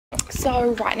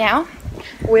So right now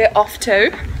we're off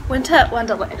to Winter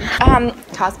Wonderland.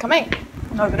 Car's coming.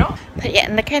 No, they're not. Put your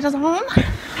indicators on.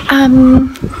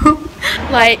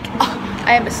 Like, oh,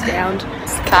 I am astounded.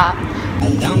 This car.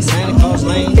 Down Santa Claus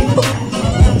Lane.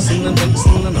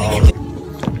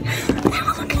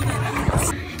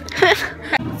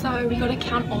 So we gotta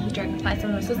count all the dragonflies,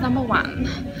 and this is number 1.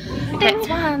 That's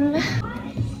 1.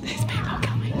 There's people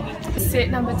coming. Set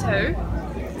number 2.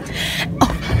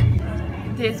 Oh.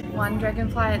 There's 1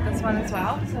 dragonfly at this one as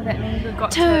well, so that means we've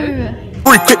got 2.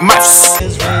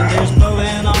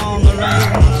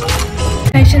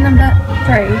 Station number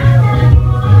 3.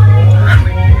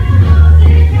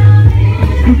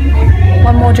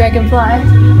 1 more dragonfly.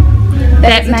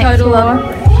 That makes a total of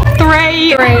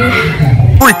 3.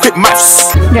 3 quick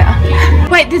mouse. Yeah.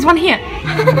 Wait, there's 1 here.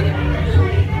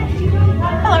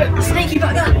 Hello, sneaky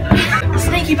bugger.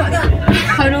 Sneaky bugger.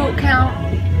 Total count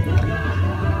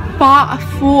 4.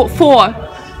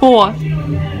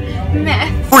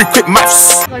 Math. 3 quick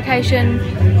mouse. Location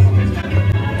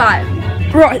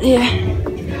 5. Right there.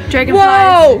 Dragonflies.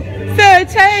 Whoa!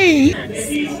 13.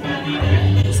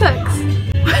 6.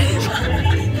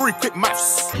 3 quick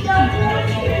mouse.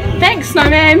 Thanks,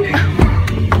 snowman.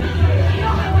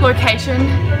 Location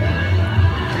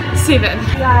 7.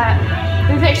 Yeah,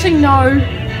 there's actually no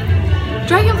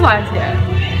dragonflies here.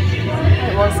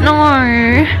 It was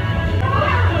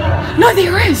no,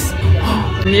 there is.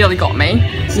 You nearly got me.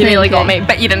 You nearly got me,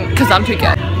 but you didn't, because I'm too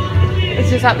good. It's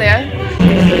just up there.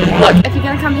 Look, if you're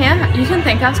gonna come here, you can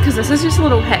thank us, because this is just a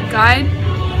little hit guide.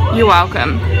 You're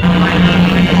welcome.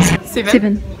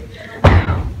 7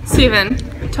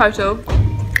 total.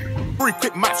 3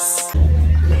 quick mouse.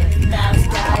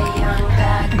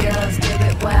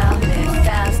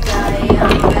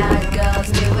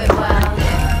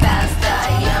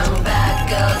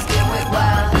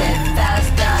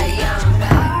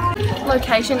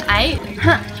 Location 8.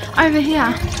 Over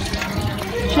here.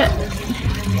 Shit.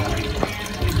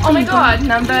 Oh my god,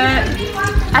 number,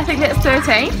 I think that's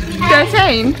 13.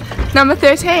 13. Number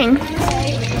 13. Go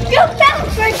back,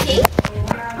 Frenchie.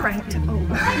 Pranked. Oh.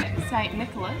 Saint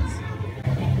Nicholas.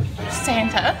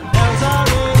 Santa.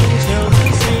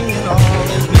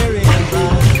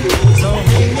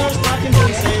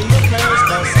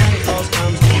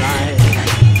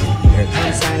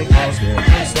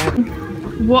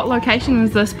 What location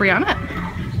is this, Brianna?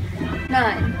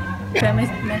 9.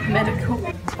 Family's mathematical.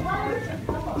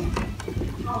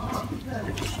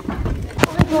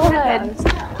 Oh my god.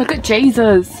 Look at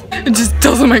Jesus. It just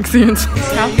doesn't make sense.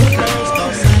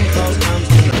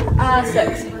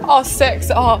 6. Oh,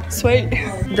 6. Oh, sweet.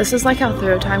 This is like our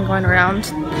 3rd time going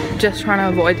around, just trying to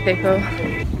avoid people.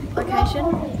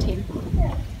 Location 10.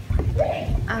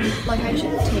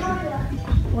 Location 10.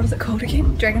 What is it called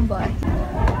again? Dragonfly.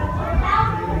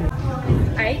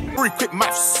 8. 3 quick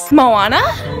mouse. Moana?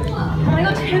 Oh my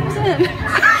god, Tamsin.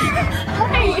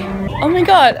 Hi. Oh my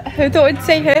god, who thought we'd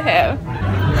see her here?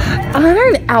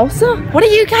 Elsa? What are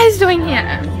you guys doing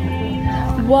here?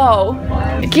 Whoa.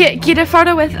 Get a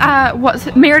photo with, what's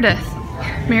it? Meredith.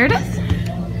 Meredith?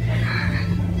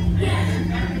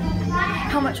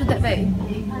 How much would that be?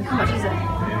 How much is it?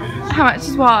 How much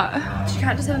is what? She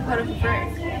can't just have a photo for free.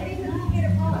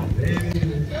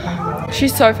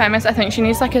 She's so famous, I think she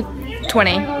needs like a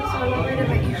 20. Oh my god, so worried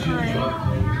about you. Hi.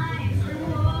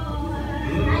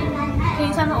 Can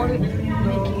you sign the order?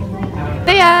 Thank you.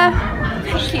 There!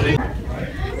 Thank you.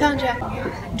 Found you.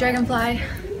 Dragonfly.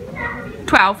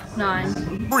 12. 9.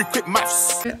 3 quick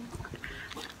mouse. 10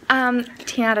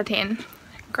 out of 10.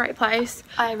 Great place.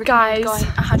 I recommend Guys. going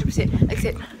 100%.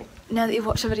 Except now that you've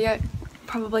watched the video,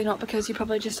 probably not, because you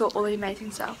probably just saw all the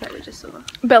amazing stuff that we just saw.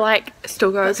 But like,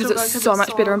 still go, because Still go, it's 'cause so it's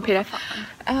much so better and better.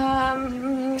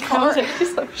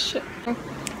 So shit.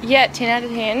 Yeah, 10 out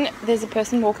of 10. There's a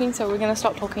person walking, so we're gonna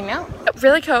stop talking now.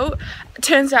 Really cool.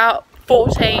 Turns out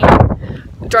 14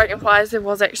 dragonflies there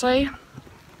was actually.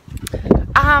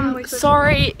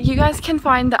 Sorry, you guys can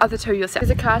find the other 2 yourself.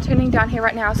 There's a car turning down here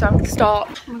right now, so I'm gonna stop.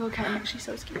 Oh my god, okay, I'm actually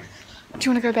so scared. Do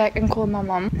you want to go back and call my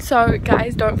mom? So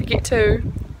guys, don't forget to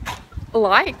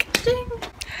like, ding,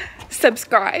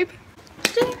 subscribe,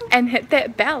 ding, and hit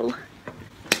that bell.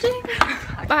 Ding.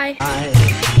 Bye.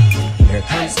 Here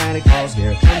comes Santa Claus,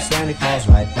 here comes Santa Claus,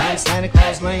 right down Santa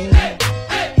Claus Lane.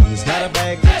 He's got a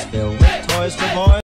bag that's filled with toys for boys.